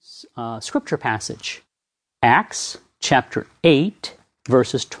this scripture passage, Acts chapter 8,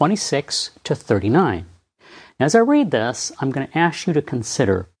 verses 26 to 39. As I read this, I'm going to ask you to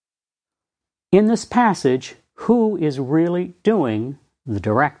consider, in this passage, who is really doing the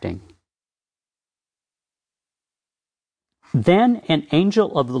directing? Then an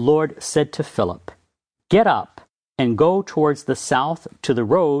angel of the Lord said to Philip, "Get up and go towards the south to the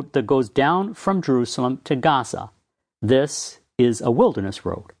road that goes down from Jerusalem to Gaza. This is a wilderness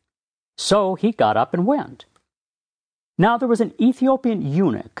road." So he got up and went. Now there was an Ethiopian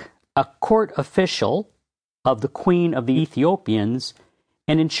eunuch, a court official of the queen of the Ethiopians,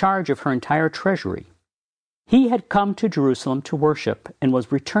 and in charge of her entire treasury. He had come to Jerusalem to worship and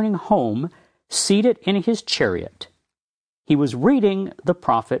was returning home, seated in his chariot. He was reading the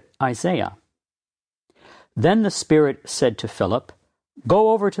prophet Isaiah. Then the Spirit said to Philip,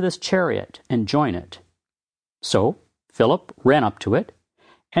 "Go over to this chariot and join it." So Philip ran up to it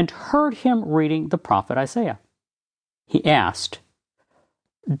and heard him reading the prophet Isaiah. He asked,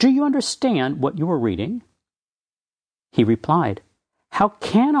 "Do you understand what you are reading?" He replied, "How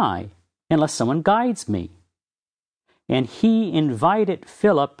can I, unless someone guides me?" And he invited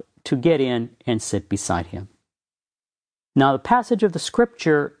Philip to get in and sit beside him. Now the passage of the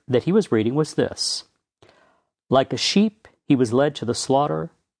scripture that he was reading was this: "Like a sheep he was led to the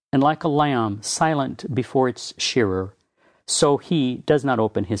slaughter, and like a lamb silent before its shearer, so he does not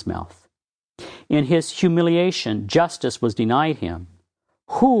open his mouth. In his humiliation justice was denied him.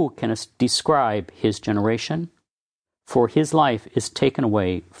 Who can describe his generation? For his life is taken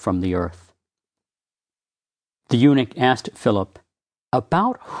away from the earth." The eunuch asked Philip,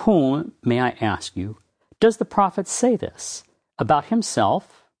 "About whom, may I ask you, does the prophet say this? About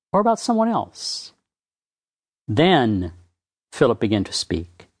himself or about someone else?" Then Philip began to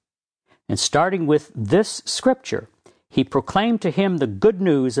speak, and starting with this scripture, he proclaimed to him the good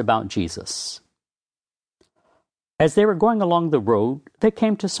news about Jesus. As they were going along the road, they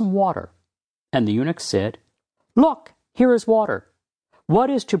came to some water, and the eunuch said, "Look, here is water. What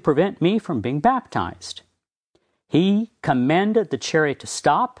is to prevent me from being baptized?" He commanded the chariot to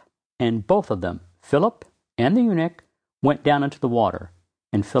stop, and both of them, Philip and the eunuch, went down into the water,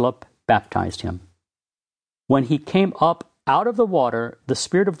 and Philip baptized him. When he came up out of the water, the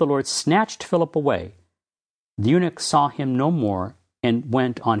Spirit of the Lord snatched Philip away. The eunuch saw him no more and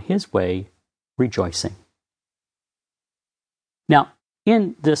went on his way rejoicing. Now,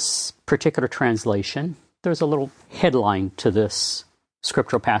 in this particular translation, there's a little headline to this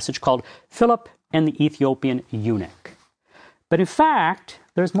scriptural passage called "Philip and the Ethiopian Eunuch." But in fact,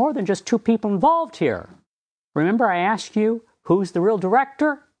 there's more than just two people involved here. Remember I asked you, who's the real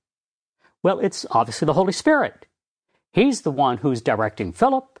director? Well, it's obviously the Holy Spirit. He's the one who's directing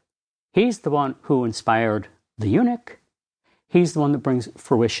Philip. He's the one who inspired the eunuch. He's the one that brings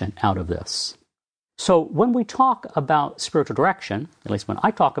fruition out of this. So when we talk about spiritual direction, at least when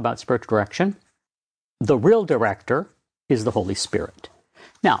I talk about spiritual direction, the real director is the Holy Spirit.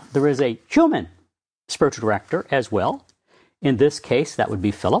 Now, there is a human spiritual director as well. In this case, that would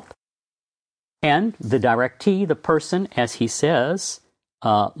be Philip. And the directee, the person, as he says,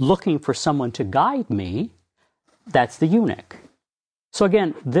 looking for someone to guide me, that's the eunuch. So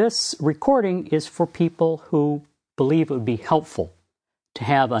again, this recording is for people who believe it would be helpful to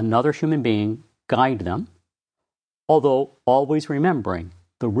have another human being guide them, although always remembering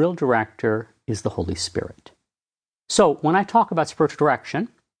the real director is the Holy Spirit. So when I talk about spiritual direction,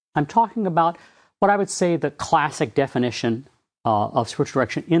 I'm talking about what I would say the classic definition of spiritual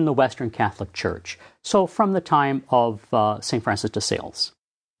direction in the Western Catholic Church. So from the time of St. Francis de Sales,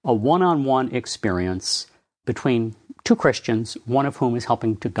 a one-on-one experience between two Christians, one of whom is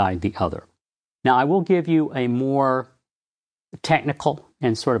helping to guide the other. Now, I will give you a more technical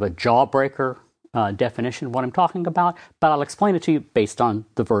and sort of a jawbreaker definition of what I'm talking about, but I'll explain it to you based on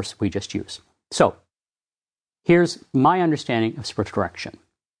the verse we just used. So, here's my understanding of spiritual direction.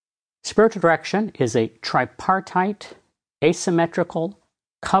 Spiritual direction is a tripartite, asymmetrical,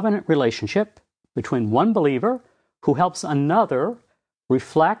 covenant relationship between one believer who helps another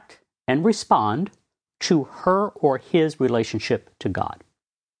reflect and respond to her or his relationship to God.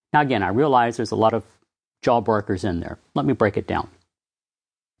 Now again, I realize there's a lot of jawbreakers in there. Let me break it down.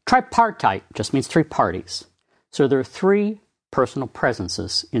 Tripartite just means three parties. So there are three personal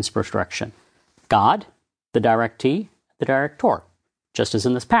presences in spiritual direction: God, the directee, the director, just as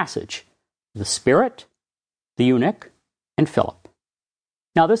in this passage: the Spirit, the eunuch, and Philip.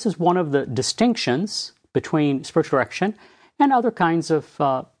 Now this is one of the distinctions between spiritual direction and other kinds of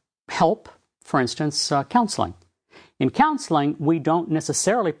help, for instance, counseling. In counseling, we don't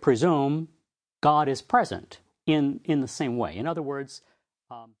necessarily presume God is present in the same way. In other words,